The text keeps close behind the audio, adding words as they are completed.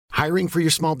Hiring for your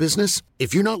small business?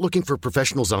 If you're not looking for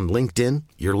professionals on LinkedIn,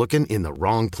 you're looking in the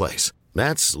wrong place.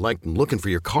 That's like looking for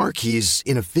your car keys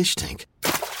in a fish tank.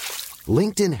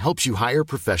 LinkedIn helps you hire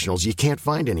professionals you can't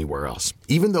find anywhere else,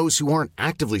 even those who aren't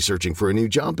actively searching for a new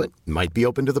job but might be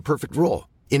open to the perfect role.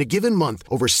 In a given month,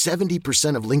 over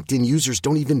 70% of LinkedIn users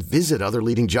don't even visit other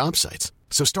leading job sites.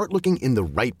 So start looking in the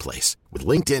right place. With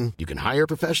LinkedIn, you can hire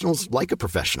professionals like a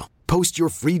professional. Post your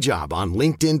free job on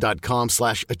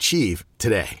linkedin.com/achieve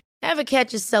today. Ever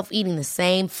catch yourself eating the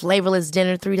same flavorless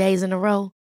dinner 3 days in a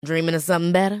row? Dreaming of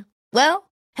something better?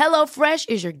 Well, HelloFresh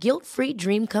is your guilt-free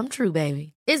dream come true,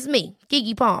 baby. It's me,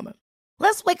 Keke Palmer.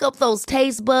 Let's wake up those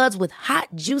taste buds with hot,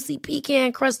 juicy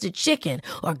pecan-crusted chicken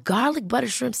or garlic butter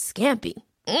shrimp scampi.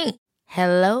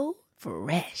 Hello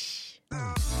Fresh.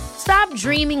 Stop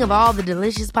dreaming of all the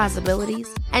delicious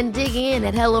possibilities and dig in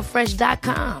at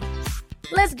HelloFresh.com.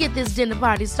 Let's get this dinner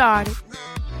party started.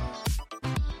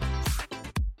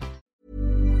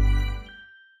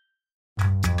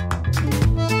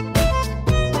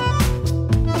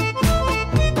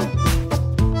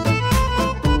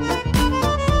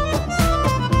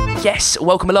 Yes,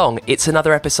 welcome along. It's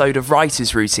another episode of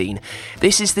Writer's Routine.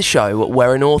 This is the show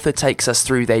where an author takes us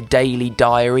through their daily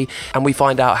diary and we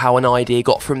find out how an idea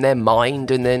got from their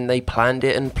mind and then they planned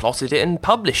it and plotted it and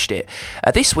published it.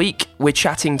 This week, we're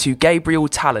chatting to Gabriel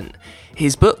Tallent.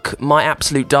 His book, My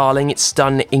Absolute Darling, it's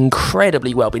done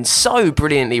incredibly well, been so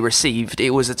brilliantly received. It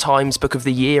was a Times Book of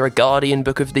the Year, a Guardian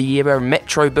Book of the Year, a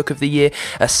Metro Book of the Year,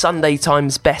 a Sunday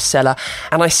Times bestseller,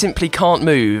 and I simply can't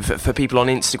move for people on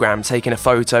Instagram taking a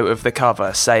photo of the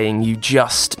cover saying you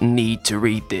just need to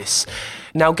read this.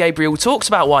 Now, Gabriel talks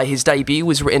about why his debut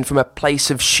was written from a place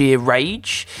of sheer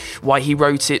rage, why he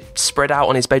wrote it spread out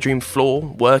on his bedroom floor,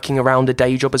 working around a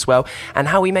day job as well, and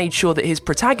how he made sure that his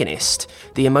protagonist,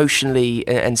 the emotionally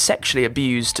and sexually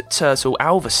abused Turtle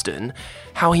Alveston,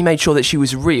 how he made sure that she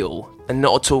was real and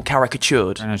not at all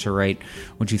caricatured. Try not to write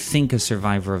what you think a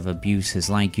survivor of abuse is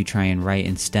like. You try and write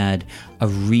instead a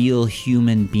real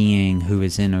human being who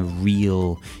is in a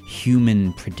real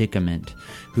human predicament,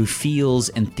 who feels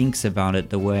and thinks about it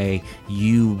the way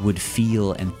you would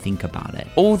feel and think about it.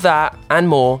 All that and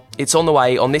more, it's on the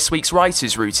way on this week's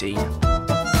Writer's Routine.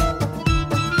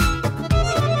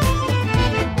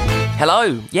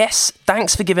 Hello, yes,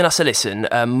 thanks for giving us a listen.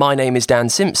 My name is Dan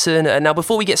Simpson. Now,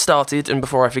 before we get started and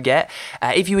before I forget,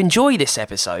 if you enjoy this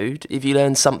episode, if you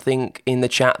learn something in the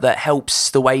chat that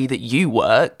helps the way that you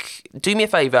work, do me a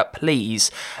favour, please,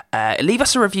 leave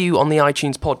us a review on the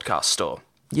iTunes podcast store.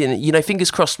 You know, fingers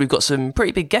crossed, we've got some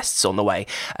pretty big guests on the way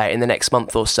in the next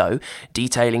month or so,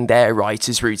 detailing their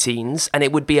writers' routines, and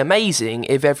it would be amazing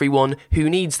if everyone who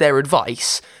needs their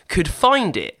advice could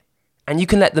find it. And you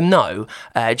can let them know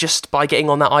just by getting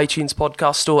on that iTunes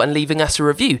podcast store and leaving us a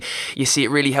review. You see, it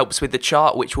really helps with the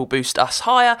chart, which will boost us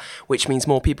higher, which means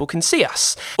more people can see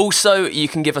us. Also, you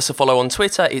can give us a follow on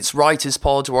Twitter. It's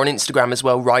WritersPod, or on Instagram as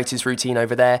well, Writers Routine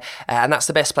over there. And that's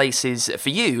the best places for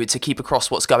you to keep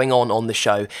across what's going on the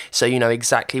show, so you know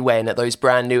exactly when those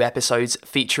brand new episodes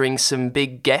featuring some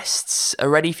big guests are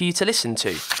ready for you to listen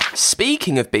to.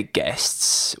 Speaking of big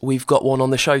guests, we've got one on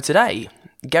the show today.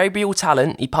 Gabriel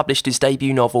Tallent, he published his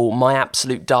debut novel, My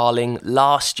Absolute Darling,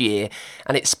 last year,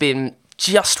 and it's been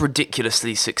just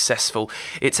ridiculously successful.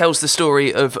 It tells the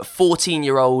story of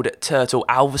 14-year-old Turtle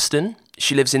Alveston.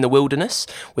 She lives in the wilderness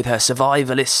with her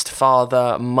survivalist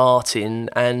father, Martin,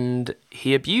 and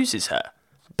he abuses her,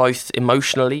 both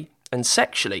emotionally and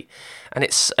sexually. And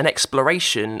it's an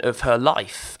exploration of her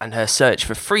life and her search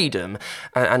for freedom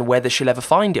and whether she'll ever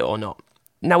find it or not.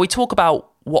 Now, we talk about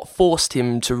what forced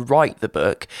him to write the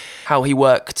book, how he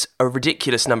worked a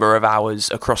ridiculous number of hours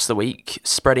across the week,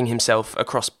 spreading himself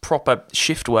across proper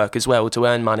shift work as well to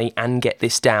earn money and get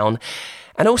this down,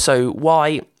 and also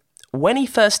why, when he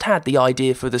first had the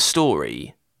idea for the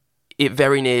story, it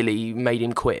very nearly made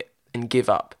him quit and give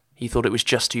up. He thought it was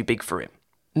just too big for him.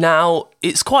 Now,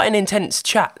 it's quite an intense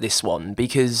chat, this one,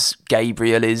 because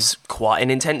Gabriel is quite an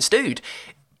intense dude.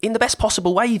 In the best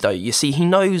possible way, though. You see, he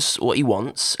knows what he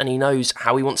wants, and he knows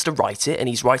how he wants to write it, and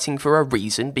he's writing for a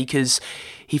reason, because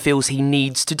he feels he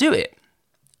needs to do it.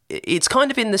 It's kind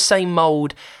of in the same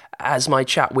mould as my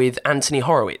chat with Anthony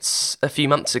Horowitz a few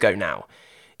months ago now.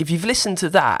 If you've listened to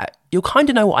that, you'll kind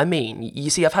of know what I mean. You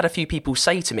see, I've had a few people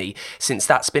say to me, since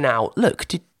that's been out, look,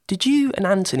 did you and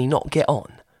Anthony not get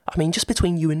on? I mean, just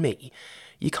between you and me,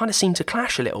 you kind of seem to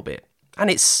clash a little bit. And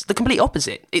it's the complete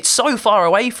opposite. It's so far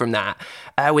away from that.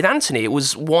 With Anthony, it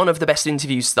was one of the best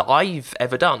interviews that I've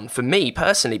ever done, for me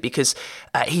personally, because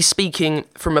he's speaking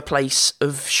from a place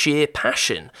of sheer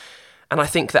passion. And I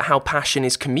think that how passion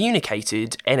is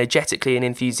communicated energetically and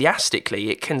enthusiastically,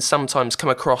 it can sometimes come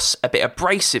across a bit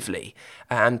abrasively,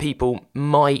 and people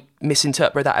might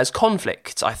misinterpret that as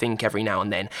conflict, I think, every now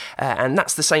and then. And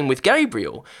that's the same with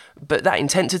Gabriel. But that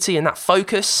intensity and that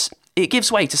focus, it gives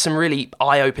way to some really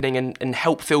eye-opening and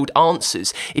help-filled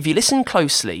answers. If you listen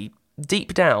closely,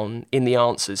 deep down in the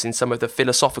answers, in some of the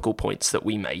philosophical points that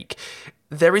we make,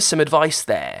 there is some advice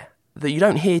there that you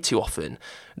don't hear too often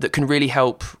that can really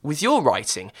help with your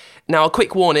writing. Now, a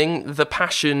quick warning, the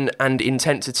passion and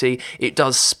intensity, it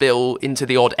does spill into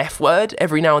the odd F word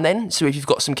every now and then. So if you've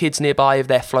got some kids nearby, if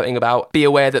they're floating about, be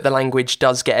aware that the language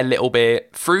does get a little bit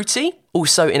fruity.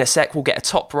 Also, in a sec, we'll get a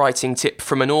top writing tip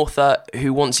from an author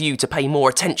who wants you to pay more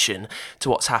attention to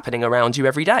what's happening around you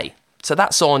every day. So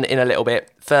that's on in a little bit.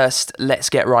 First, let's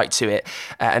get right to it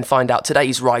and find out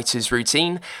today's writer's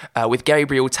routine with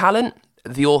Gabriel Talent,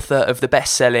 the author of the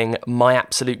best-selling My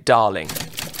Absolute Darling.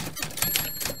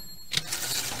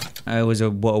 I was a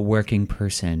working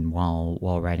person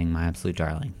while writing My Absolute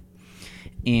Darling,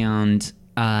 and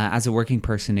as a working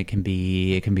person, it can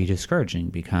be discouraging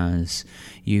because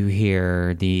you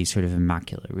hear the sort of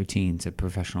immaculate routines of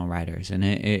professional writers, and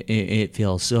it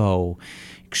feels so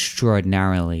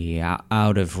extraordinarily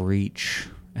out of reach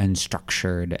and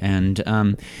structured. And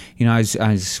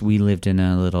as we lived in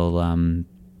a little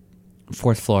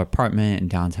fourth floor apartment in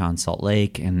downtown Salt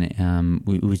Lake, and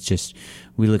we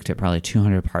looked at probably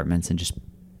 200 apartments and just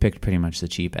picked pretty much the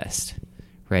cheapest,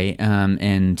 right?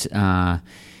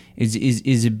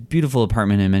 Is a beautiful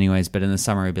apartment in many ways, but in the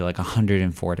summer it'd be like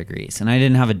 104 degrees, and I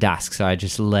didn't have a desk, so I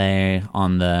just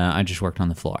I just worked on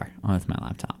the floor with my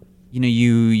laptop.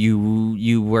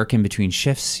 You work in between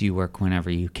shifts, you work whenever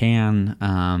you can.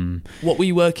 What were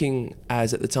you working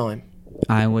as at the time?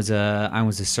 I was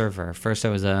a server. First I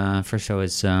was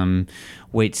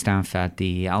wait staff at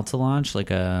the Alta Launch, like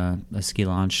a ski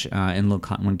launch in Little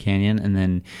Cottonwood Canyon, and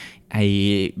then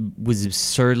I was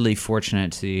absurdly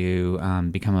fortunate to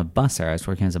become a busser. I was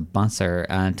working as a busser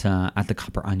at the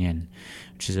Copper Onion,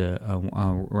 which is a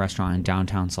restaurant in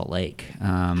downtown Salt Lake.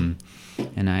 And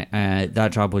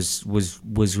that job was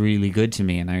really good to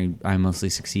me, and I mostly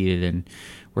succeeded in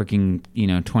working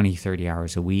 20, 30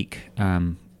 hours a week,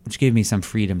 which gave me some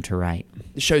freedom to write.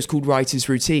 The show's called Writer's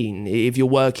Routine. If you're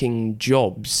working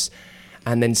jobs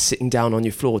and then sitting down on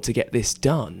your floor to get this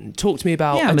done, talk to me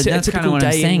about a typical day. Yeah, but that's kind of what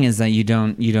I'm saying, is that you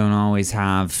don't always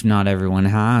have, not everyone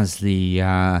has the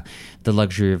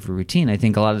luxury of a routine. I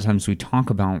think a lot of times we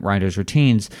talk about writers'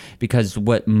 routines because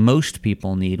what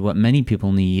many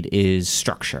people need is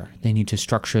structure. They need to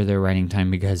structure their writing time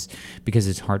because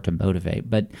it's hard to motivate.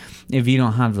 But if you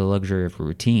don't have the luxury of a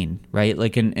routine, right?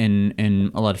 Like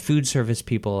in a lot of food service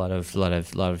people, a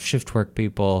lot of shift work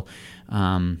people,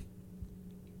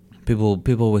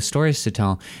 people with stories to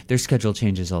tell, their schedule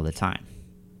changes all the time,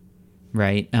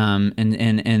 right? And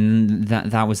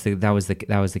that was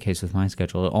the case with my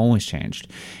schedule. It always changed,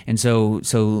 and so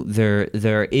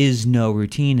there is no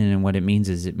routine. And what it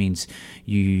means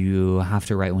you have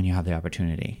to write when you have the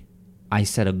opportunity. I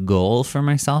set a goal for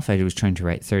myself. I was trying to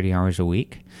write 30 hours a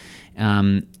week.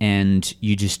 And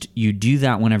you do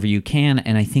that whenever you can.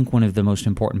 And I think one of the most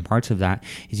important parts of that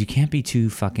is you can't be too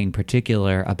fucking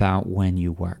particular about when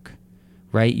you work,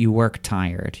 right? You work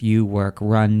tired, you work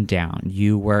run down,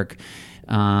 you work,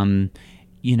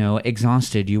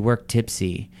 exhausted, you work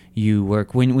tipsy, you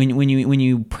work when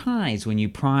you prize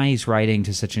writing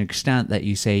to such an extent that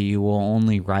you say you will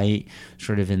only write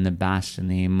sort of in the best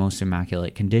and the most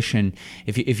immaculate condition.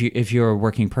 If you're a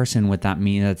working person, what that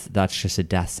means, that's just a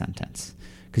death sentence,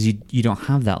 because you don't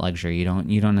have that luxury. You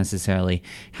don't necessarily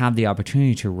have the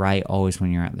opportunity to write always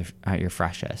when you're at your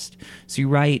freshest. So you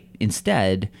write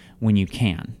instead when you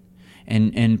can.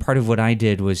 And part of what I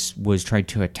did was try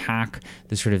to attack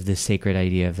the sort of the sacred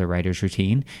idea of the writer's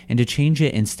routine and to change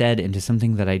it instead into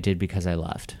something that I did because I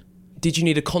loved. Did you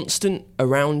need a constant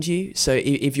around you? So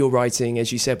if you're writing,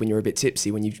 as you said, when you're a bit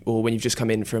tipsy, when you've just come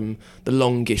in from the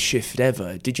longest shift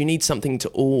ever, did you need something to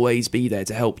always be there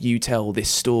to help you tell this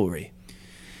story?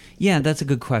 Yeah, that's a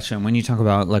good question. When you talk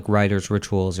about like writer's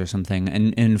rituals or something,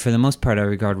 and for the most part, I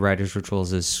regard writer's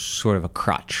rituals as sort of a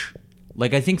crutch.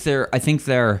 Like I think they're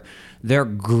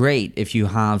great if you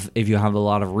have a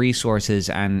lot of resources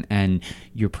and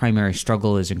your primary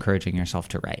struggle is encouraging yourself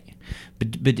to write.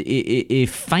 But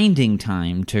if finding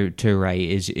time to write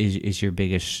is your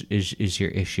biggest is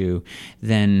your issue,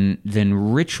 then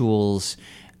rituals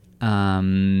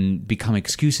become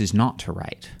excuses not to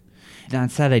write.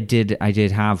 That said, I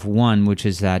did have one, which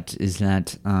is that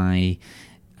I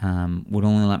would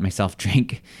only let myself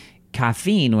drink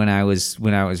caffeine when I was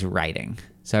writing.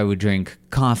 So I would drink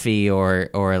coffee, or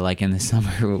like in the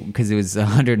summer, because it was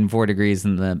 104 degrees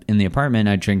in the apartment,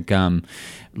 I'd drink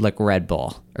like Red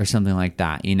Bull or something like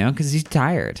that, because he's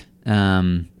tired.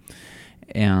 And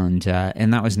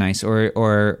that was nice,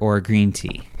 or green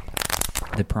tea.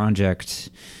 The project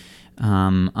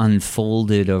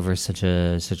unfolded over such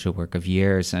a work of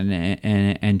years,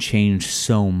 and changed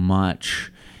so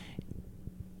much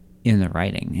in the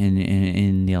writing,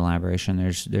 in the elaboration.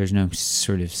 There's no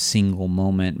sort of single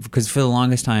moment, because for the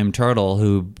longest time, Turtle,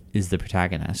 who is the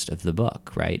protagonist of the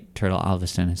book, right? Turtle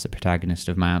Alveston is the protagonist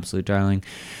of My Absolute Darling,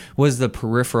 was the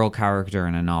peripheral character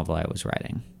in a novel I was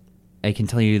writing. I can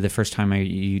tell you the first time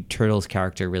Turtle's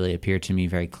character really appeared to me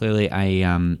very clearly.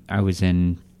 I was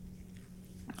in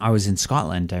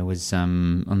Scotland. I was I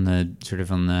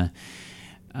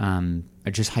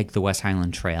just hiked the West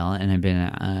Highland Trail, and I've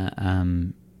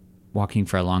been walking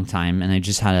for a long time, and I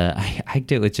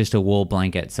hiked it with just a wool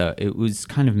blanket, so it was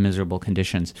kind of miserable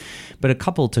conditions. But a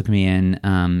couple took me in,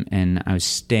 and I was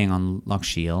staying on Loch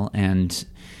Shiel, and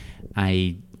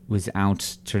I was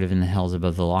out sort of in the hills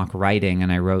above the loch writing,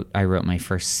 and I wrote my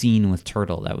first scene with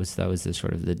Turtle. That was the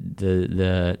sort of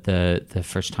the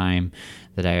first time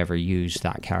that I ever used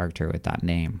that character with that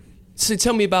name. So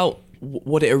tell me about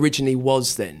what it originally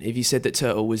was then. If you said that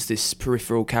Turtle was this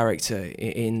peripheral character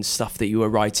in stuff that you were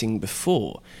writing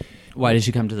before, why did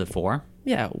she come to the fore?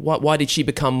 Yeah, why did she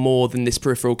become more than this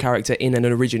peripheral character in an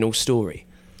original story?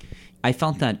 I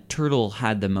felt that Turtle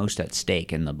had the most at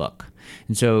stake in the book.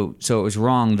 And so it was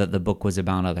wrong that the book was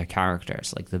about other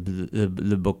characters. Like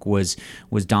the book was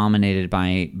dominated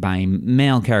by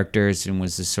male characters, and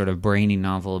was this sort of brainy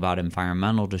novel about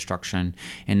environmental destruction.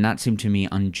 And that seemed to me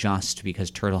unjust,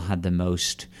 because Turtle had the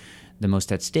most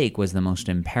at stake, was the most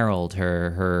imperiled.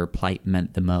 Her plight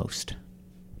meant the most.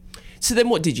 So then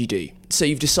what did you do? So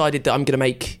you've decided that I'm going to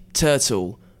make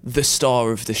Turtle the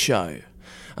star of the show.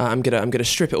 I'm gonna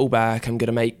strip it all back. I'm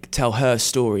gonna tell her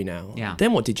story now. Yeah.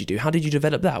 Then what did you do? How did you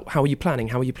develop that? How are you planning?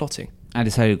 How are you plotting? I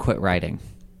decided to quit writing.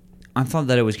 I thought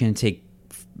that it was going to take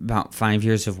about 5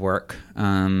 years of work.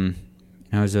 I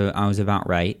was about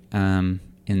right in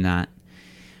that.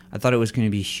 I thought it was going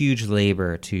to be huge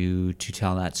labor to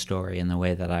tell that story in the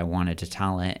way that I wanted to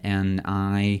tell it, and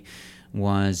I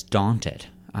was daunted.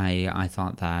 I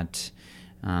thought that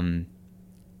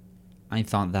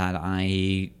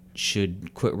I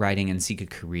should quit writing and seek a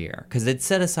career, because I'd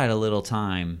set aside a little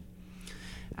time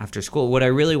after school. What I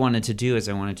really wanted to do is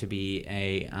I wanted to get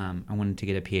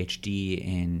a PhD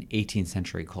in 18th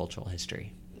century cultural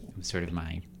history. It was sort of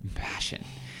my passion.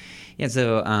 Yeah,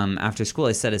 so after school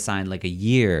I set aside like a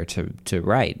year to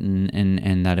write,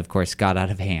 and that of course got out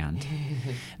of hand.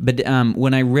 But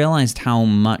when I realized how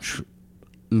much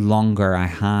longer I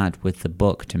had with the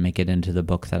book to make it into the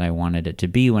book that I wanted it to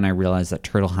be, when I realized that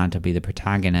Turtle had to be the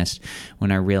protagonist,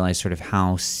 when I realized sort of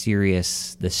how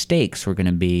serious the stakes were going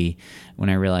to be, when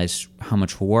I realized how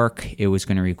much work it was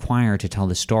going to require to tell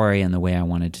the story in the way I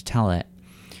wanted to tell it,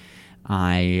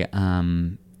 I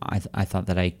thought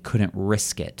that I couldn't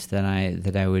risk it, that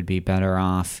I would be better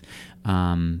off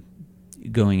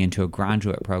going into a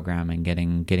graduate program and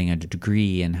getting a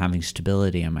degree and having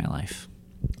stability in my life.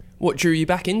 What drew you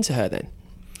back into her then?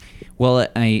 Well,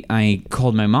 I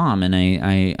called my mom, and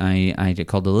I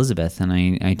called Elizabeth, and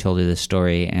I told her this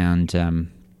story, and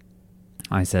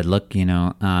I said, look,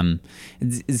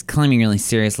 it's climbing really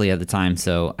seriously at the time,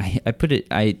 so I put it,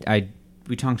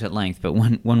 we talked at length, but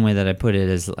one way that I put it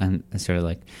is sort of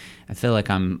like, I feel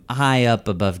like I'm high up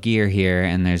above gear here,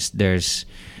 and there's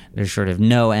sort of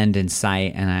no end in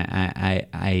sight, and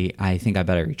I think I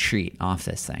better retreat off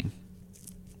this thing.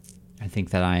 I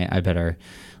think that I better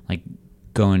like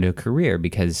go into a career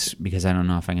because I don't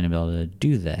know if I'm going to be able to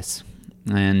do this.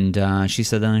 And she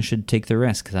said that I should take the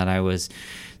risk, that I was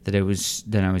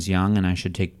young and I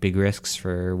should take big risks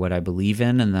for what I believe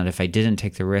in, and that if I didn't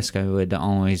take the risk, I would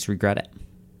always regret it.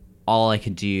 All I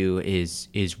could do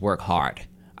is work hard.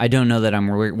 I don't know that I'm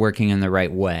working in the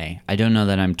right way. I don't know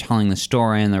that I'm telling the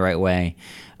story in the right way.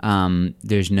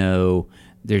 There's no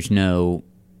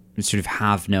sort of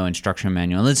have no instruction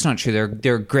manual. That's not true.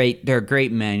 There are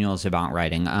great manuals about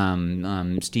writing.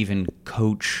 Stephen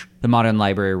Koch, The Modern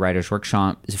Library Writers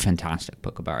Workshop, is a fantastic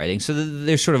book about writing. So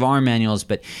there sort of are manuals,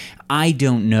 but I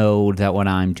don't know that what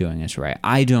I'm doing is right.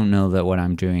 I don't know that what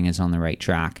I'm doing is on the right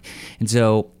track. And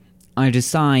so I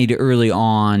decide early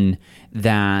on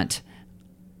that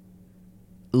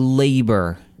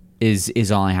labor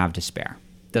is all I have to spare.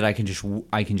 That I can just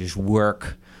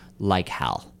work like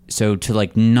hell. So to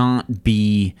like not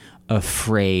be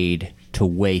afraid to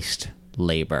waste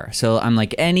labor. So I'm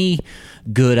like, any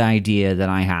good idea that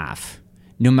I have,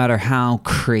 no matter how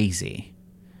crazy,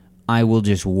 I will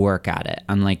just work at it.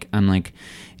 I'm like,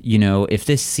 if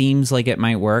this seems like it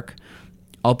might work,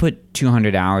 I'll put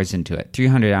 200 hours into it,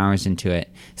 300 hours into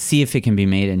it, see if it can be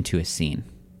made into a scene.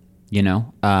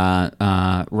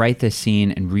 Write this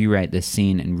scene and rewrite this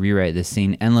scene and rewrite this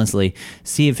scene endlessly,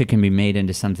 see if it can be made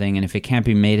into something. And if it can't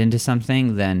be made into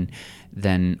something,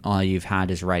 then all you've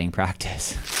had is writing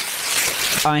practice.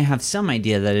 I have some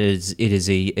idea that it is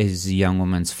a young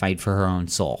woman's fight for her own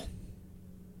soul,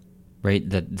 right?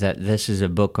 That this is a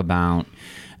book about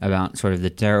sort of the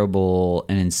terrible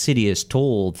and insidious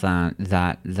toll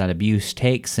that abuse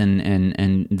takes,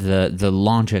 and the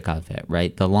logic of it,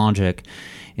 right? The logic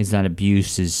is that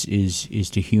abuse is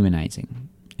dehumanizing,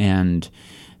 and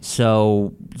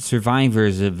so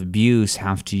survivors of abuse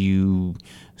have to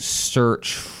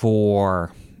search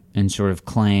for and sort of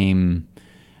claim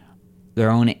their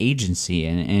own agency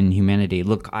and humanity.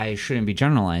 Look, I shouldn't be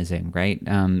generalizing, right?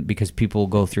 Because people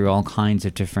go through all kinds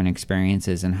of different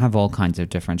experiences and have all kinds of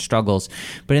different struggles.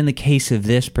 But in the case of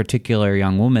this particular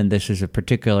young woman, this is a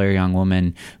particular young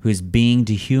woman who is being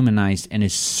dehumanized and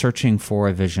is searching for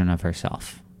a vision of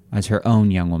herself as her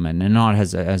own young woman, and not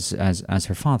as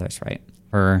her father's, right?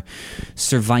 Her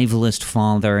survivalist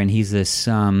father, and he's this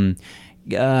toweringly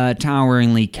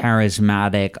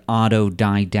charismatic,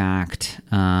 autodidact,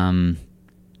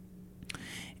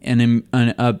 and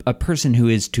a person who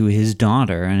is to his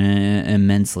daughter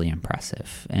immensely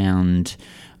impressive and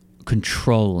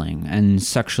controlling and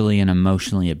sexually and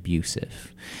emotionally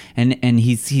abusive. And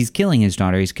he's killing his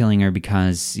daughter. He's killing her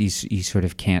because he sort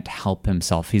of can't help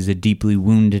himself. He's a deeply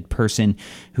wounded person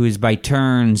who is by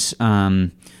turns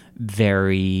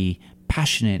very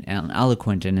passionate and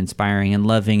eloquent and inspiring and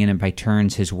loving, and by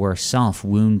turns his worst self,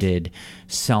 wounded,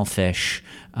 selfish,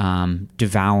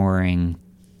 devouring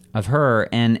of her,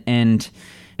 and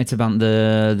it's about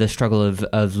the struggle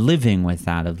of living with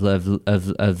that, of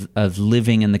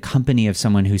living in the company of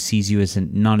someone who sees you as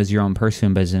not as your own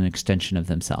person, but as an extension of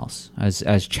themselves,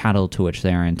 as chattel to which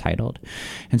they are entitled.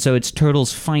 And so it's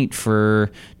Turtle's fight to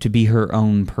be her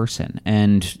own person,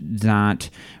 and that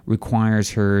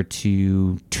requires her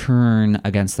to turn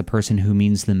against the person who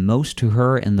means the most to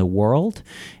her in the world,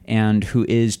 and who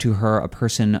is to her a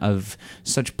person of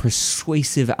such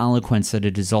persuasive eloquence that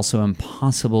it is also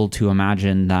impossible to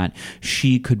imagine that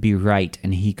she could be right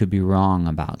and he could be wrong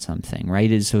about something,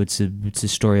 right? So it's a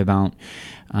story about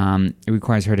it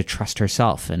requires her to trust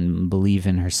herself and believe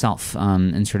in herself,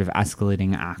 and sort of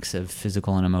escalating acts of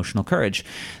physical and emotional courage.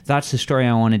 That's the story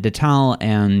I wanted to tell,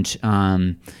 and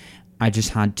I just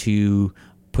had to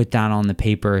put that on the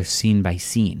paper scene by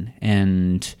scene,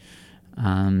 and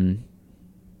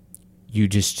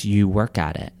you work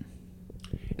at it.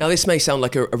 Now, this may sound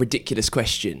like a ridiculous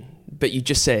question, but you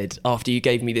just said, after you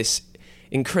gave me this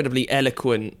incredibly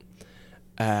eloquent,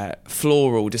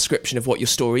 floral description of what your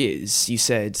story is, you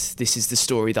said, this is the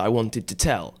story that I wanted to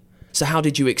tell. So how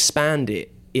did you expand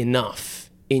it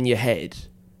enough in your head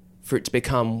for it to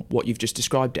become what you've just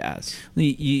described it as?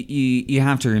 You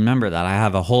have to remember that I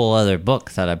have a whole other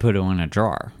book that I put in a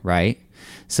drawer, right?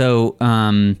 So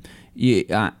I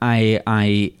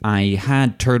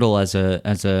had Turtle as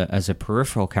a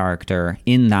peripheral character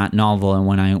in that novel,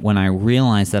 and when I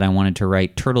realized that I wanted to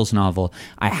write Turtle's novel,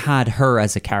 I had her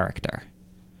as a character,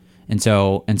 and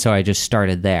so I just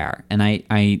started there. And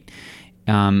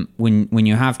when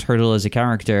you have Turtle as a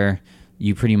character,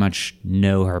 you pretty much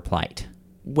know her plight.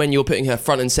 When you're putting her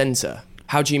front and center,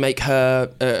 how do you make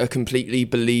her a completely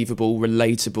believable,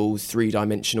 relatable,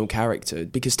 three-dimensional character?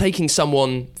 Because taking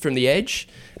someone from the edge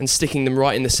and sticking them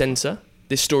right in the center,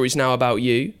 this story's now about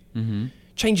you,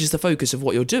 changes the focus of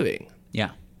what you're doing.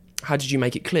 Yeah. How did you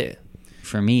make it clear?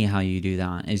 For me, how you do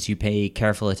that is you pay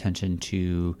careful attention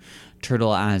to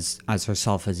Turtle as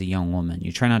herself as a young woman.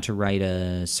 You try not to write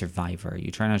a survivor.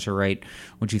 You try not to write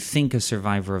what you think a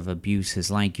survivor of abuse is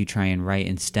like. You try and write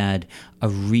instead a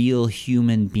real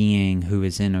human being who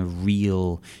is in a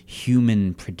real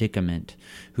human predicament,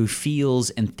 who feels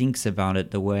and thinks about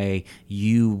it the way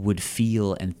you would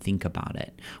feel and think about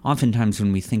it. Oftentimes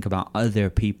when we think about other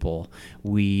people,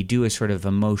 we do a sort of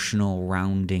emotional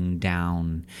rounding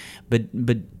down. But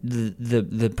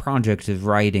the project of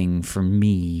writing for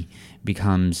me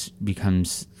becomes the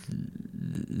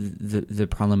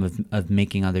problem of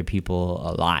making other people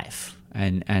alive,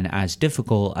 and as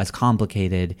difficult, as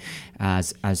complicated,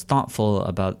 as thoughtful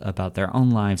about their own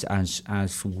lives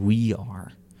as we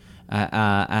are,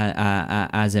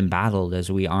 as embattled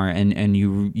as we are, and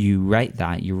you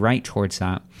write towards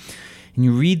that. and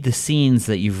you read the scenes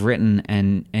that you've written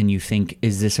and you think,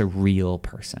 is this a real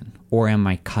person or am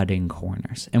I cutting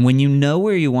corners? And when you know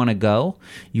where you want to go,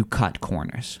 you cut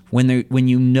corners. When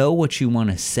you know what you want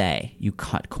to say, you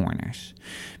cut corners.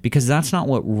 Because that's not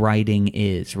what writing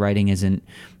is. Writing isn't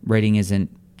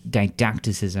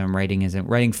didacticism.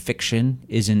 Writing fiction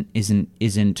isn't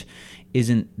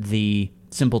the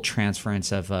simple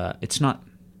transference of it's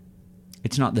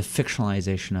not the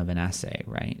fictionalization of an essay,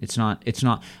 right? It's not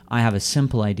I have a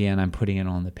simple idea and I'm putting it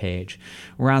on the page.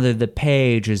 Rather, the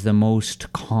page is the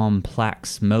most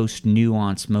complex, most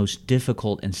nuanced, most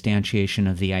difficult instantiation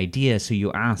of the idea. So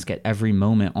you ask at every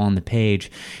moment on the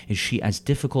page, is she as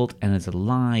difficult and as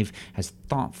alive, as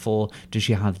thoughtful? Does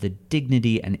she have the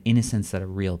dignity and innocence that a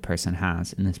real person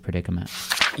has in this predicament?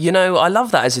 You know, I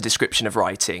love that as a description of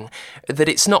writing, that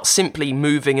it's not simply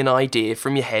moving an idea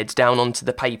from your head down onto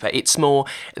the paper, it's more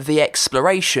the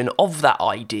exploration of that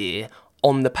idea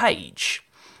on the page.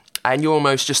 And you're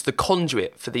almost just the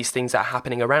conduit for these things that are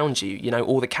happening around you. You know,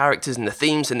 all the characters and the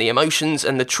themes and the emotions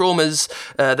and the traumas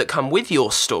that come with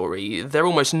your story, they're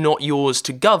almost not yours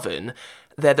to govern,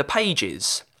 they're the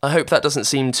pages. I hope that doesn't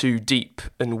seem too deep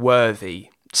and worthy.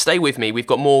 Stay with me, we've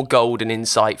got more gold and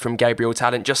insight from Gabriel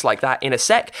Talent just like that in a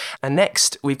sec. And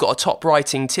next, we've got a top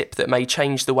writing tip that may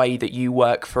change the way that you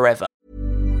work forever.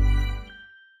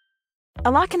 A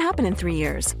lot can happen in 3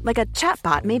 years, like a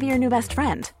chatbot may be your new best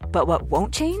friend. But what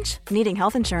won't change? Needing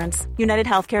health insurance. United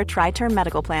Healthcare Tri-Term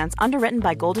Medical Plans, underwritten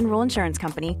by Golden Rule Insurance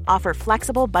Company, offer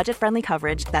flexible, budget-friendly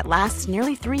coverage that lasts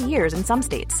nearly 3 years in some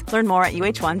states. Learn more at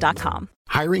UH1.com.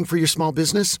 Hiring for your small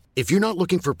business? If you're not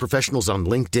looking for professionals on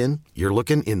LinkedIn, you're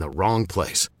looking in the wrong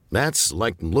place. That's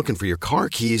like looking for your car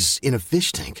keys in a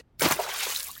fish tank.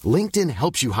 LinkedIn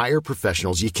helps you hire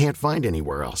professionals you can't find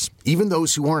anywhere else, even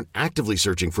those who aren't actively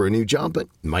searching for a new job but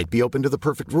might be open to the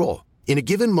perfect role. In a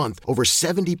given month, over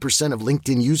 70% of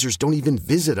LinkedIn users don't even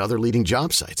visit other leading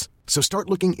job sites. So start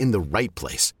looking in the right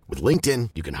place. With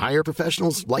LinkedIn, you can hire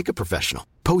professionals like a professional.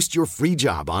 Post your free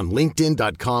job on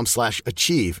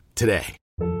linkedin.com/achieve today.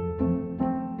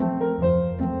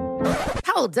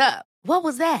 Hold up. What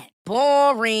was that?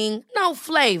 Boring. No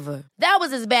flavor. That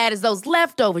was as bad as those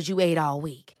leftovers you ate all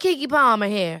week. Keke Palmer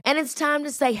here, and it's time to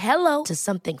say hello to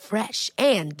something fresh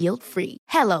and guilt-free.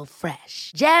 Hello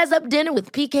Fresh. Jazz up dinner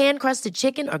with pecan-crusted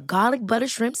chicken or garlic butter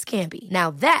shrimp scampi. Now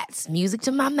that's music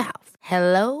to my mouth.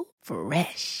 Hello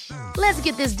Fresh. Let's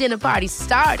get this dinner party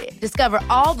started. Discover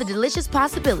all the delicious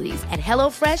possibilities at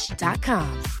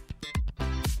hellofresh.com.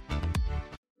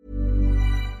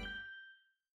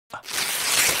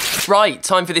 Right,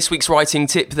 time for this week's writing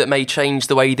tip that may change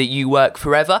the way that you work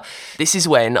forever. This is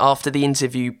when, after the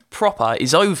interview proper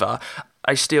is over,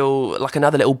 I still like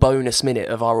another little bonus minute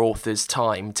of our author's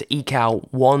time to eke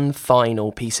out one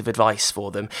final piece of advice for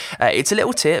them. It's a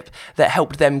little tip that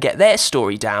helped them get their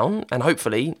story down, and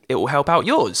hopefully it will help out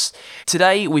yours.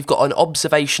 Today we've got an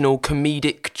observational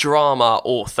comedic drama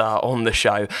author on the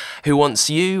show who wants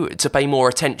you to pay more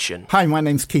attention. Hi, my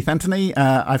name's Keith Anthony.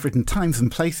 I've written Times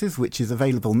and Places, which is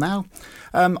available now.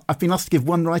 I've been asked to give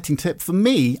one writing tip. For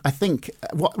me, I think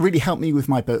what really helped me with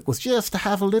my book was just to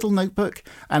have a little notebook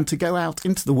and to go out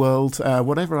into the world,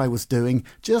 whatever I was doing,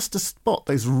 just to spot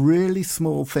those really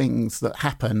small things that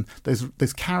happen,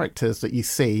 those characters that you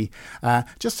see,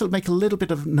 just to make a little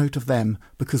bit of note of them.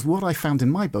 Because what I found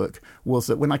in my book was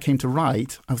that when I came to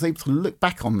write, I was able to look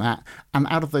back on that, and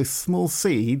out of those small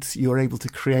seeds, you're able to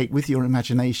create with your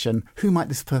imagination, who might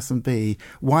this person be?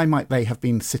 Why might they have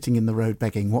been sitting in the road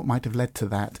begging? What might have led to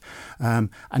that?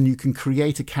 And you can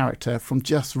create a character from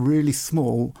just really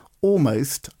small,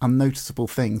 almost unnoticeable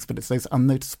things, but it's those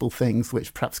unnoticeable things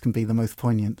which perhaps can be the most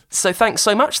poignant. So thanks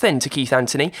so much then to Keith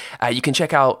Anthony. You can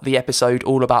check out the episode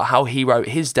all about how he wrote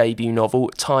his debut novel,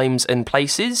 Times and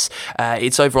Places.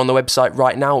 It's over on the website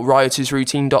right now,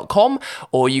 riotersroutine.com,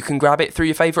 or you can grab it through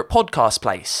your favourite podcast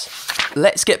place.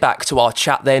 Let's get back to our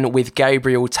chat then with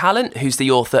Gabriel Talent, who's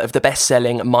the author of the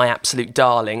best-selling My Absolute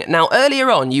Darling. Now, earlier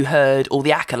on, you heard all the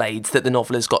accolades that the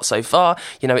novel has got so far.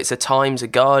 You know, it's a Times, a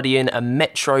Guardian, a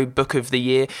Metro Book of the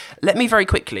Year. Let me very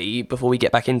quickly, before we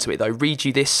get back into it though, read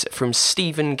you this from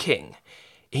Stephen King.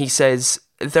 He says,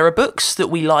 "There are books that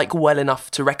we like well enough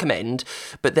to recommend,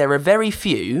 but there are very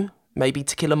few, maybe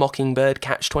To Kill a Mockingbird,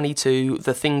 Catch-22,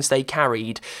 The Things They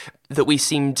Carried, that we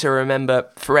seem to remember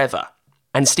forever."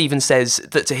 And Stephen says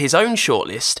that to his own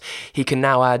shortlist, he can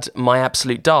now add My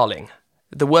Absolute Darling.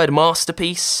 The word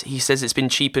masterpiece, he says it's been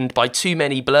cheapened by too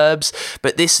many blurbs,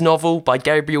 but this novel by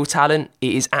Gabriel Talent,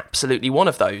 it is absolutely one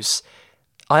of those.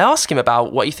 I ask him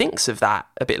about what he thinks of that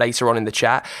a bit later on in the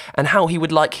chat, and how he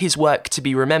would like his work to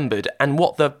be remembered, and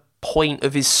what the point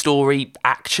of his story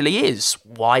actually is.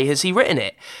 Why has he written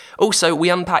it? Also, we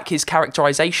unpack his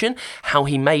characterisation, how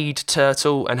he made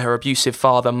Turtle and her abusive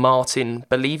father Martin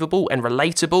believable and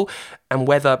relatable, and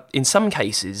whether, in some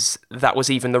cases, that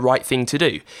was even the right thing to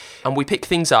do. And we pick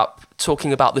things up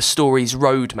talking about the story's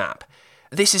roadmap.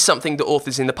 This is something that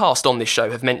authors in the past on this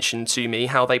show have mentioned to me,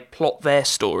 how they plot their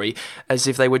story as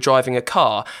if they were driving a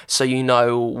car, so you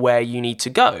know where you need to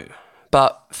go.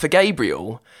 But for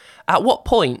Gabriel, at what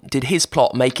point did his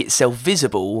plot make itself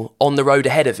visible on the road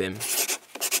ahead of him?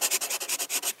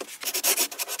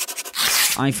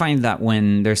 I find that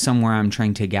when there's somewhere I'm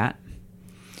trying to get,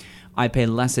 I pay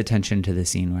less attention to the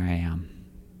scene where I am.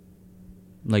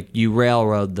 Like, you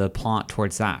railroad the plot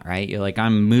towards that, right? You're like,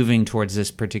 I'm moving towards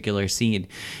this particular scene,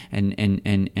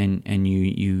 and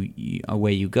you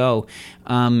away you go.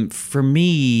 For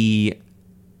me,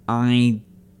 I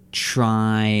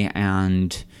try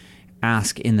and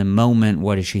ask in the moment,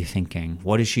 what is she thinking?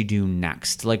 What does she do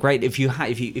next? Like, right, if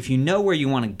you know where you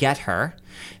want to get her,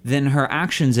 then her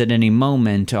actions at any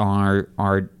moment are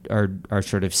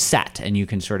sort of set, and you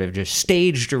can sort of just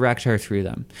stage direct her through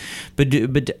them.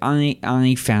 But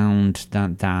I found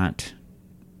that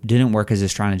didn't work as a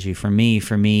strategy for me.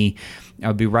 For me, I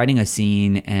would be writing a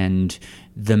scene, and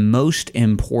the most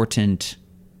important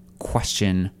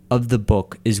question of the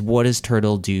book is, what does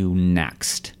Turtle do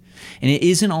next? And it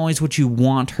isn't always what you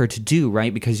want her to do,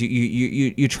 right? Because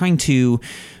you're trying to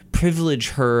privilege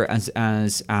her as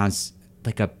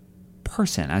like a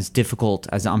person, as difficult,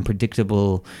 as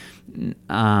unpredictable.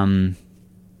 As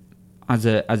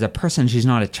a person, she's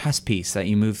not a chess piece that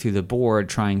you move through the board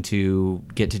trying to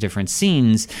get to different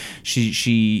scenes.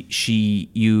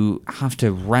 You have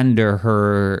to render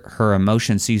her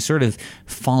emotions, so you sort of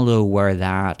follow where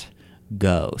that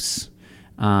goes.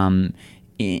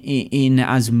 In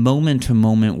as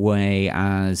moment-to-moment way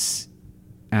as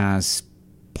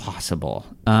possible.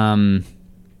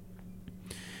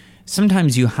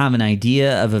 Sometimes you have an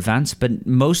idea of events, but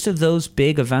most of those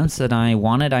big events that I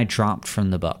wanted, I dropped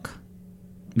from the book,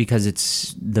 because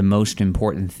it's the most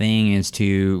important thing is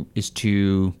to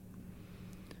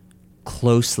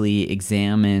closely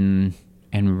examine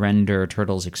and render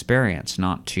Turtle's experience,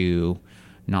 not to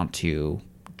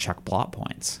check plot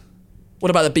points. What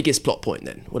about the biggest plot point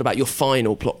then? What about your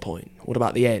final plot point? What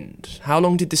about the end? How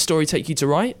long did this story take you to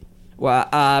write? Well,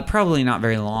 probably not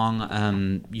very long.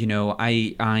 I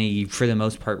for the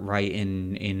most part write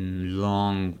in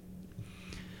long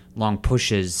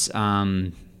pushes.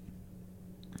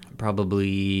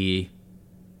 Probably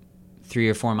 3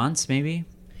 or 4 months, maybe.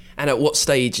 And at what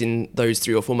stage in those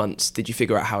 3 or 4 months did you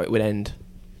figure out how it would end?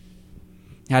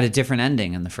 It had a different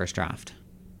ending in the first draft.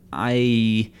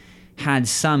 I had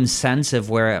some sense of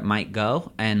where it might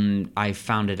go, and I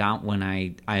found it out when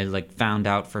I found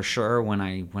out for sure when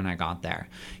I got there.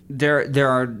 There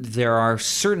are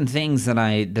certain things that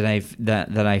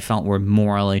I felt were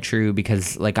morally true,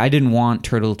 because like I didn't want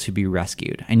Turtle to be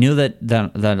rescued. I knew that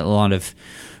a lot of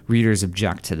readers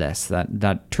object to this,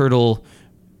 that Turtle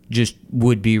just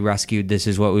would be rescued. This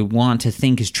is what we want to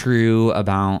think is true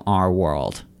about our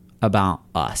world, about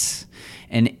us.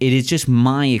 And it is just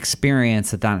my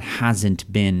experience that hasn't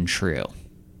been true.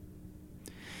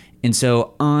 And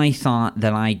so I thought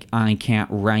that I can't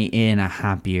write in a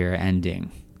happier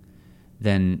ending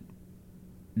than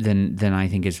I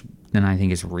think is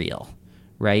real,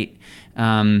 right?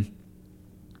 And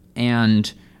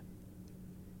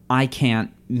I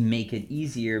can't make it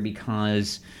easier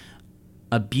because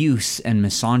abuse and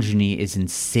misogyny is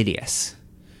insidious,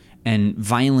 and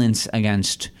violence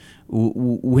against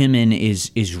women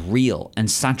is real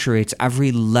and saturates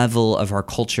every level of our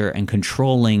culture, and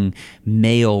controlling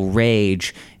male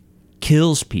rage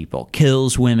kills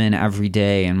kills women every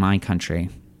day in my country.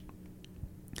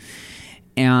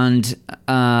 And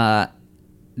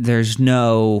there's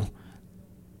no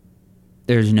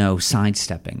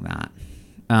sidestepping that.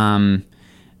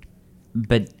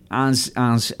 But as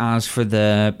for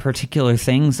the particular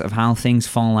things of how things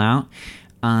fall out,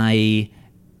 I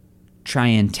try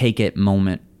and take it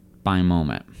moment by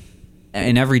moment.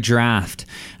 In every draft,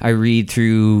 I read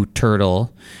through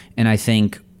Turtle, and I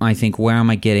think, where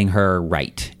am I getting her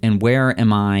right? And where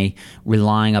am I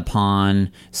relying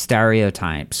upon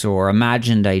stereotypes or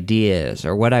imagined ideas,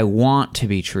 or what I want to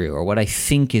be true, or what I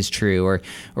think is true,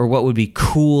 or what would be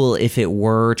cool if it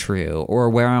were true? Or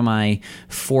where am I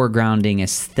foregrounding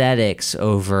aesthetics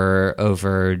over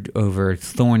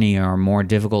thorny or more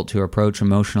difficult to approach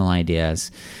emotional ideas?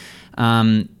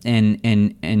 I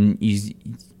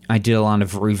did a lot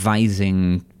of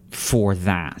revising for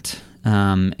that.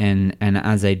 And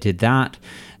as I did that,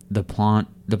 the plot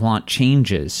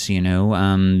changes. You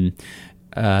know,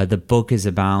 the book is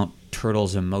about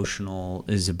Turtle's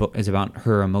is about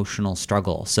her emotional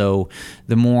struggle. So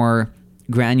the more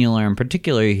granular and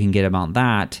particular you can get about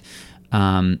that,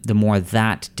 the more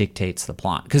that dictates the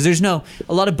plot. Because a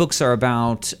lot of books are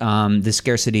about the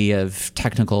scarcity of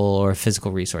technical or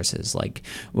physical resources. Like,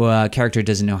 well, a character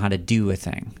doesn't know how to do a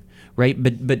thing, right?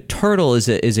 But Turtle is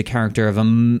a character of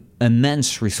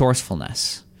immense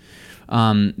resourcefulness.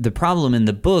 The problem in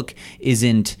the book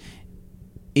isn't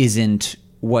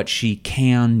what she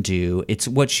can do. It's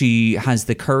what she has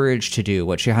the courage to do,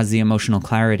 what she has the emotional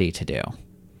clarity to do.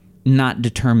 Not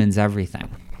determines everything.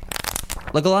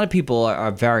 Like, a lot of people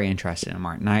are very interested in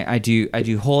Martin. I do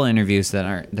whole interviews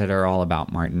that are all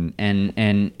about Martin,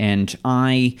 and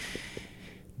I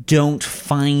don't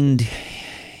find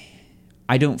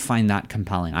that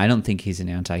compelling. I don't think he's an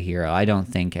anti-hero. I don't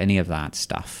think any of that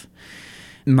stuff.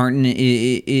 Martin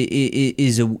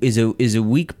is a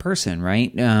weak person,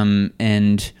 right?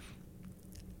 And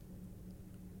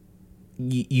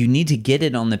you need to get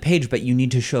it on the page, but you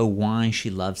need to show why she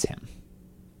loves him.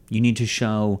 You need to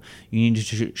show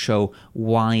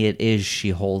why it is she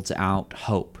holds out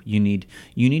hope. You need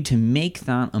to make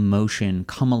that emotion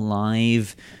come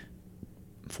alive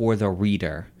for the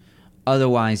reader.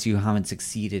 Otherwise, you haven't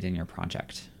succeeded in your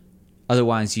project.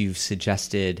 Otherwise, you've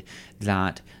suggested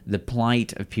that the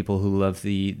plight of people who love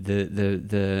the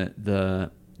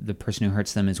person who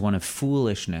hurts them is one of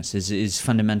foolishness, is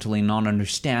fundamentally not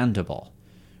understandable,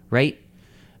 right?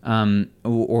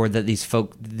 Or that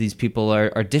these people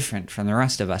are different from the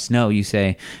rest of us. No, you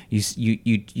say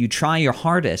you try your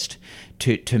hardest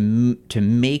to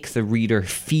make the reader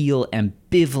feel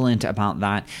ambivalent about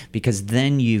that, because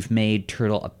then you've made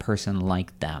Turtle a person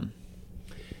like them.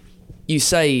 You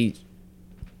say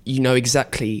you know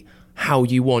exactly how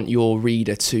you want your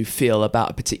reader to feel about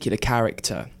a particular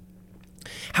character.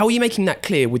 How are you making that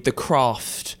clear with the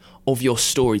craft of your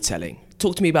storytelling?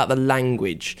 Talk to me about the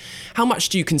language. How much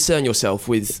do you concern yourself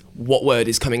with what word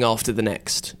is coming after the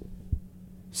next?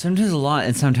 Sometimes a lot,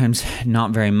 and sometimes not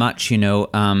very much. You know,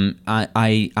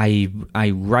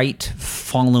 I write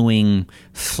following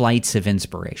flights of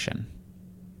inspiration,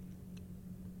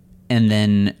 and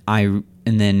then I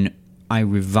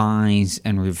revise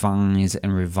and revise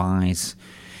and revise,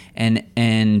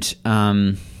 and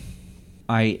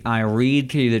I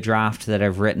read through the draft that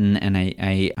I've written, and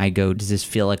I go, does this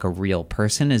feel like a real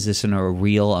person? Is this a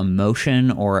real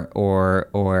emotion,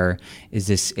 or is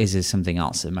this something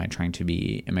else? Am I trying to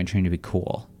be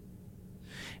cool?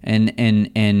 And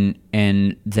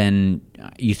then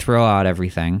you throw out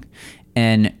everything,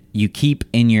 and you keep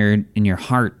in your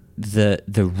heart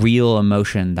the real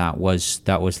emotion that was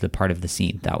the part of the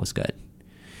scene that was good,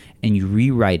 and you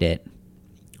rewrite it,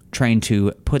 trying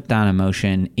to put that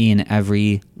emotion in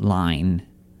every line,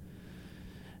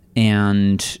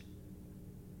 and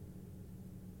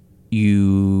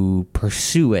you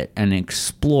pursue it and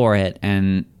explore it,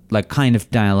 and like kind of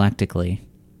dialectically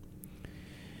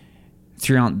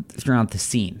throughout the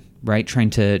scene, right? Trying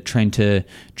to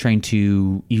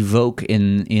evoke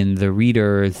in the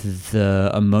reader the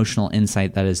emotional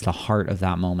insight that is the heart of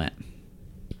that moment.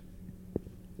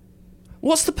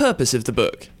 What's the purpose of the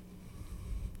book?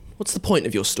 What's the point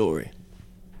of your story?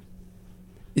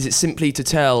 Is it simply to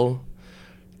tell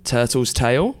Turtle's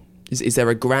tale? Is there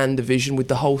a grander vision with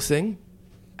the whole thing?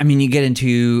 I mean, you get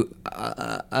into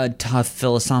a tough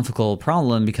philosophical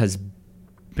problem because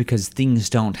things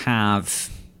don't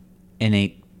have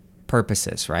innate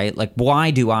purposes, right? Like, why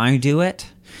do I do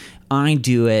it? I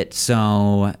do it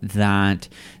so that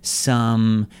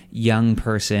some young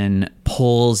person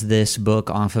pulls this book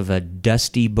off of a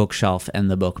dusty bookshelf and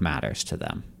the book matters to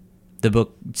them. The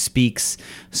book speaks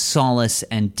solace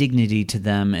and dignity to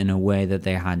them in a way that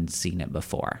they hadn't seen it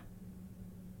before.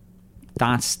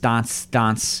 That's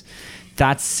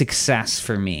success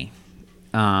for me.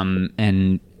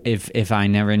 And if I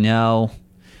never know,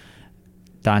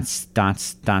 that's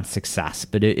success.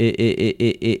 But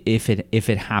if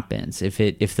it happens,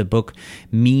 if the book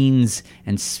means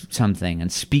something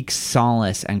and speaks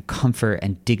solace and comfort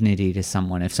and dignity to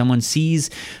someone, if someone sees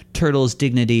Turtle's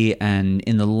dignity and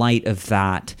in the light of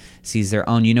that sees their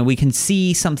own, we can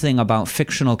see something about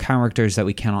fictional characters that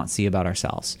we cannot see about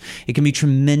ourselves. It can be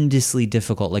tremendously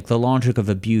difficult. Like, the logic of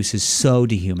abuse is so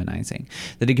dehumanizing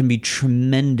that it can be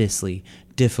tremendously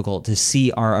difficult to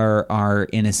see our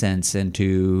innocence and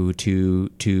to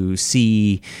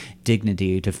see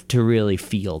dignity, to really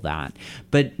feel that.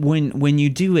 But when you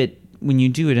do it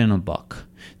in a book,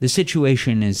 The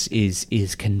situation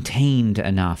is contained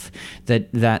enough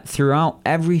that throughout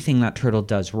everything that Turtle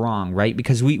does wrong, right?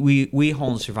 Because we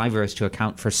hold survivors to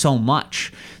account for so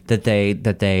much that they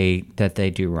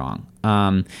do wrong,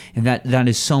 and that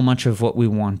is so much of what we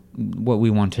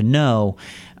want to know.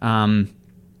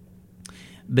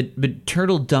 But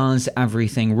Turtle does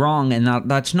everything wrong, and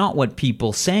that's not what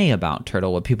people say about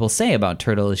Turtle. What people say about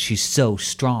Turtle is she's so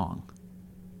strong.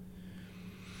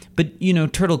 But,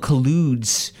 Turtle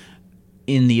colludes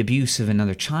in the abuse of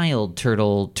another child.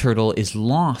 Turtle is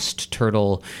lost.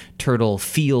 Turtle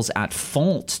feels at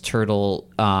fault. Turtle,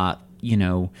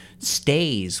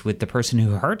 stays with the person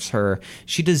who hurts her.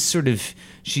 She does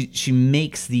she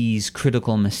makes these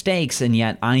critical mistakes, and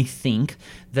yet I think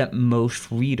that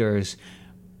most readers,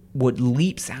 what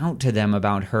leaps out to them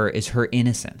about her is her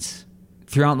innocence.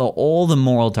 Throughout all the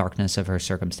moral darkness of her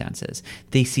circumstances,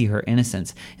 they see her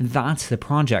innocence. And that's the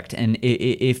project. And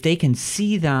if they can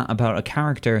see that about a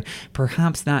character,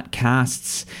 perhaps that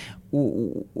casts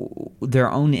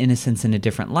their own innocence in a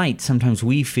different light. Sometimes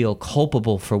we feel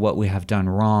culpable for what we have done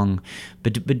wrong,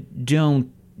 but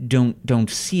don't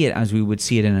see it as we would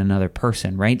see it in another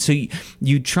person, right? So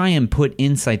you try and put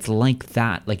insights like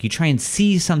that, like you try and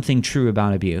see something true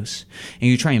about abuse, and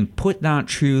you try and put that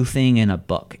true thing in a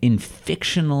book, in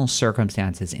fictional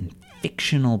circumstances, in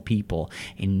fictional people,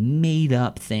 in made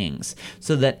up things,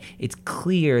 so that it's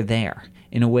clear there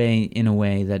in a way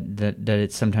that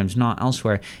it's sometimes not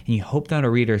elsewhere. And you hope that a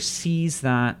reader sees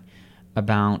that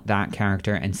about that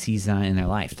character and sees that in their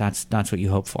life. That's what you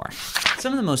hope for.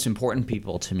 Some of the most important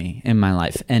people to me in my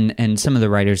life, and some of the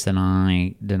writers that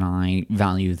I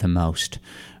value the most,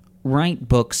 write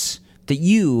books that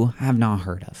you have not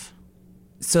heard of.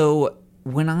 So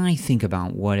when I think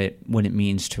about what it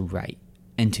means to write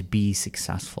and to be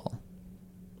successful,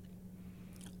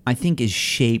 I think is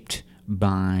shaped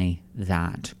by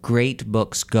that. Great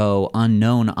books go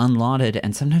unknown, unlauded,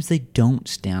 and sometimes they don't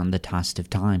stand the test of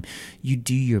time. You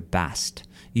do your best.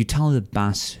 You tell the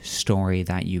best story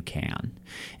that you can.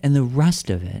 And the rest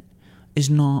of it is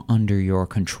not under your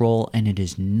control, and it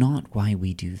is not why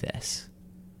we do this.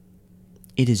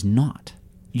 It is not.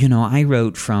 I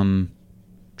wrote from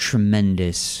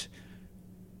tremendous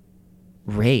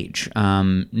rage.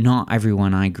 Not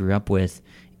everyone I grew up with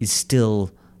is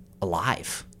still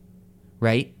alive,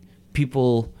 right?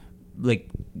 People,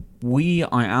 we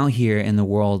are out here in the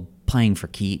world playing for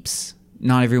keeps.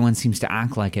 Not everyone seems to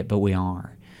act like it, but we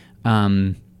are.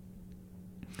 And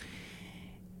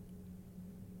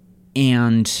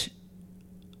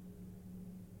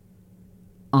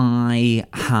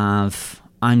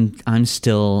I'm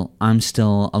still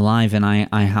alive, and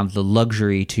I have the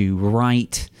luxury to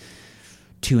write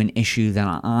to an issue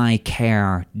that I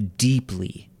care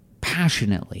deeply,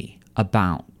 passionately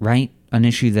about, right? An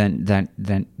issue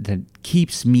that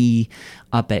keeps me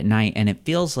up at night, and it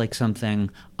feels like something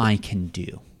I can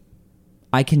do.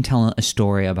 I can tell a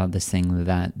story about this thing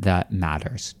that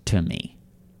matters to me.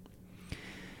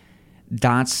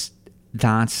 That's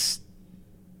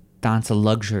a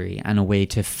luxury, and a way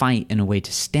to fight, and a way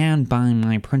to stand by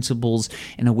my principles,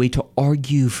 and a way to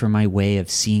argue for my way of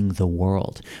seeing the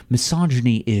world.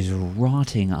 Misogyny is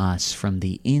rotting us from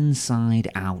the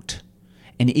inside out.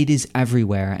 And it is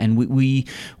everywhere. And we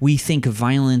think of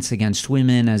violence against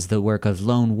women as the work of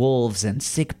lone wolves and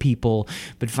sick people,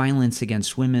 but violence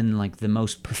against women, like the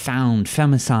most profound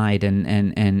femicide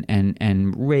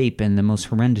and rape and the most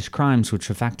horrendous crimes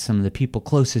which affect some of the people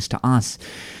closest to us.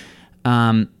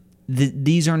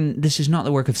 This is not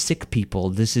the work of sick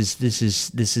people. This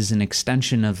is an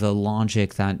extension of the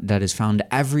logic that is found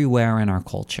everywhere in our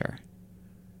culture.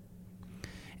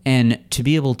 And to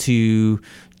be able to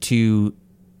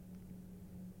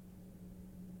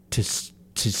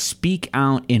speak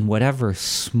out in whatever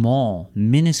small,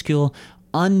 minuscule,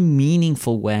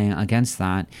 unmeaningful way against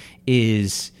that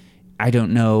is, I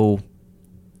don't know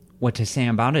what to say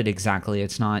about it exactly.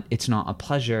 It's not a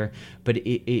pleasure, but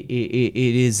it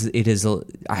is.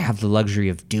 I have the luxury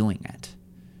of doing it,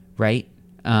 right?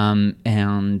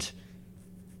 And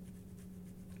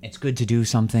it's good to do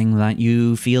something that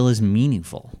you feel is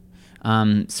meaningful.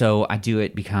 So I do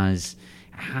it because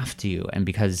I have to, and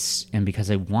because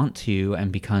I want to,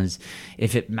 and because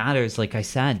if it matters, like I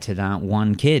said, to that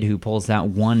one kid who pulls that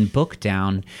one book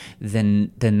down,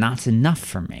 then that's enough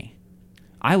for me.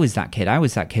 I was that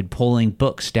kid pulling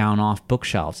books down off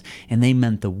bookshelves, and they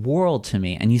meant the world to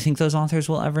me. And you think those authors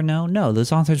will ever know? No,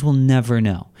 those authors will never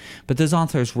know. But those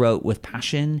authors wrote with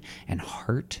passion and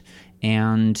heart,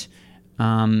 and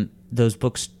those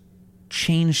books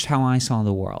changed how I saw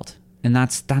the world. And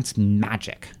that's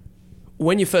magic.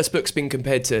 When your first book's been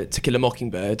compared to Kill a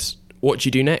Mockingbird, what do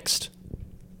you do next?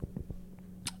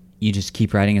 You just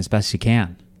keep writing as best you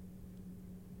can.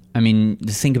 I mean,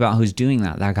 think about who's doing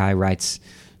that. That guy writes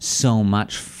so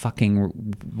much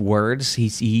fucking words.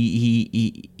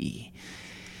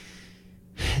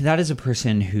 That is a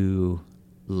person who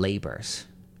labors,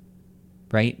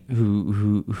 right?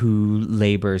 Who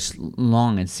labors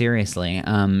long and seriously,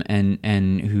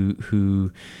 and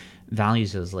who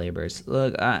values those labors.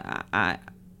 Look, I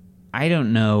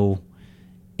don't know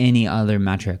any other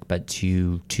metric but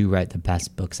to write the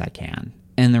best books I can,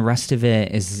 and the rest of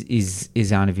it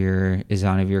is out of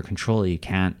your control. You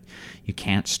can't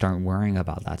start worrying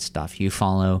about that stuff. You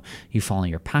follow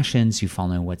your passions. You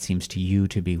follow what seems to you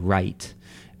to be right.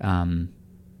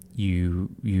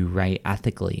 You write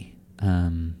ethically.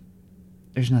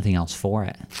 There's nothing else for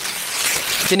it.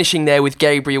 Finishing there with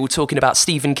Gabriel talking about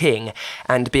Stephen King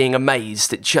and being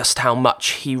amazed at just how much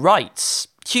he writes.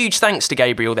 Huge thanks to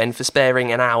Gabriel then for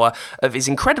sparing an hour of his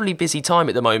incredibly busy time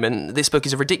at the moment. This book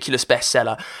is a ridiculous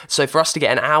bestseller, so for us to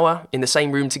get an hour in the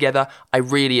same room together, I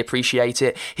really appreciate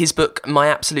it. His book, My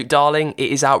Absolute Darling,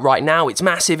 it is out right now. It's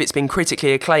massive, it's been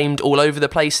critically acclaimed all over the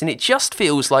place, and it just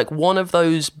feels like one of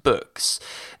those books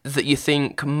that you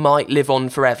think might live on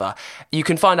forever. You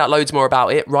can find out loads more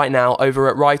about it right now over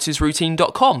at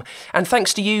writersroutine.com. And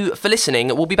thanks to you for listening.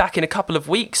 We'll be back in a couple of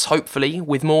weeks, hopefully,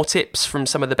 with more tips from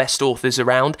some of the best authors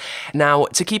around. Now,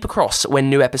 to keep across when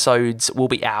new episodes will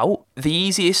be out, the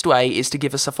easiest way is to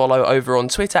give us a follow over on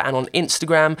Twitter and on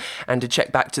Instagram, and to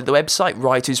check back to the website,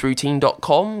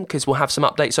 writersroutine.com, because we'll have some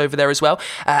updates over there as well.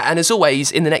 And as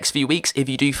always, in the next few weeks, if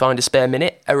you do find a spare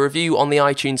minute, a review on the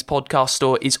iTunes podcast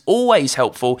store is always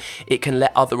helpful. It can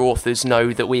let other authors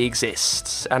know that we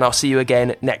exist. And I'll see you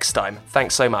again next time.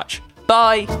 Thanks so much.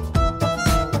 Bye!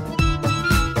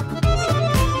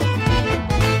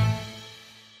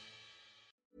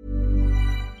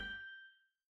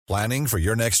 Planning for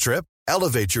your next trip?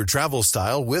 Elevate your travel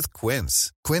style with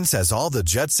Quince. Quince has all the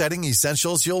jet-setting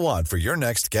essentials you'll want for your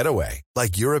next getaway,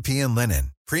 like European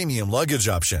linen, premium luggage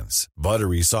options,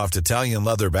 buttery soft Italian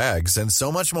leather bags, and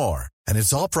so much more. And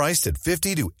it's all priced at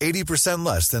 50 to 80%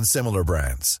 less than similar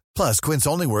brands. Plus, Quince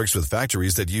only works with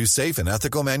factories that use safe and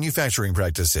ethical manufacturing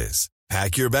practices.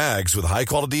 Pack your bags with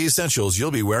high-quality essentials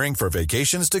you'll be wearing for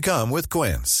vacations to come with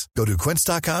Quince. Go to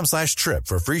quince.com/trip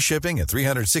for free shipping and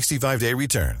 365-day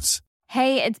returns.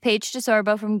 Hey, it's Paige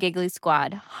DeSorbo from Giggly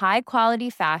Squad. High quality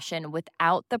fashion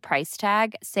without the price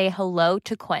tag. Say hello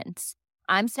to Quince.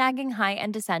 I'm snagging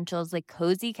high-end essentials like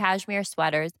cozy cashmere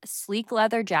sweaters, sleek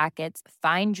leather jackets,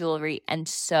 fine jewelry, and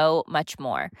so much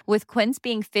more. With Quince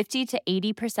being 50 to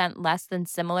 80% less than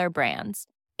similar brands.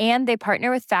 And they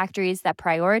partner with factories that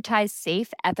prioritize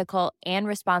safe, ethical, and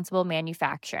responsible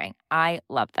manufacturing. I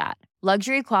love that.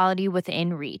 Luxury quality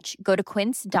within reach. Go to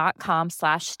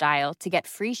quince.com/style to get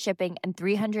free shipping and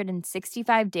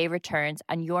 365-day returns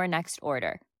on your next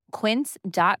order.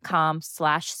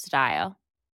 Quince.com/style.